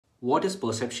What is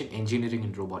perception engineering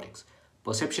in robotics?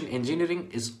 Perception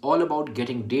engineering is all about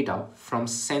getting data from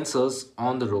sensors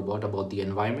on the robot about the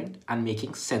environment and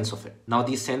making sense of it. Now,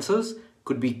 these sensors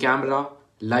could be camera,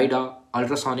 LiDAR,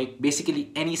 ultrasonic,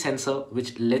 basically any sensor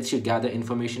which lets you gather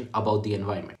information about the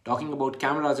environment. Talking about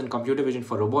cameras and computer vision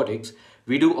for robotics,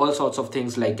 we do all sorts of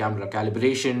things like camera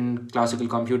calibration, classical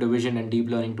computer vision and deep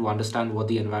learning to understand what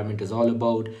the environment is all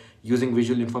about, using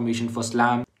visual information for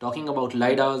SLAM. Talking about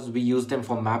LiDARs, we use them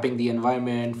for mapping the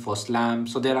environment, for SLAM.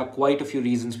 So there are quite a few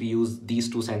reasons we use these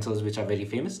two sensors which are very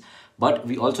famous, but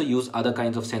we also use other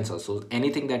kinds of sensors. So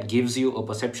anything that gives you a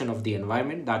perception of the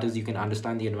environment, that is you can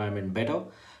understand the environment better,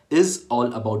 is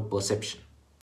all about perception.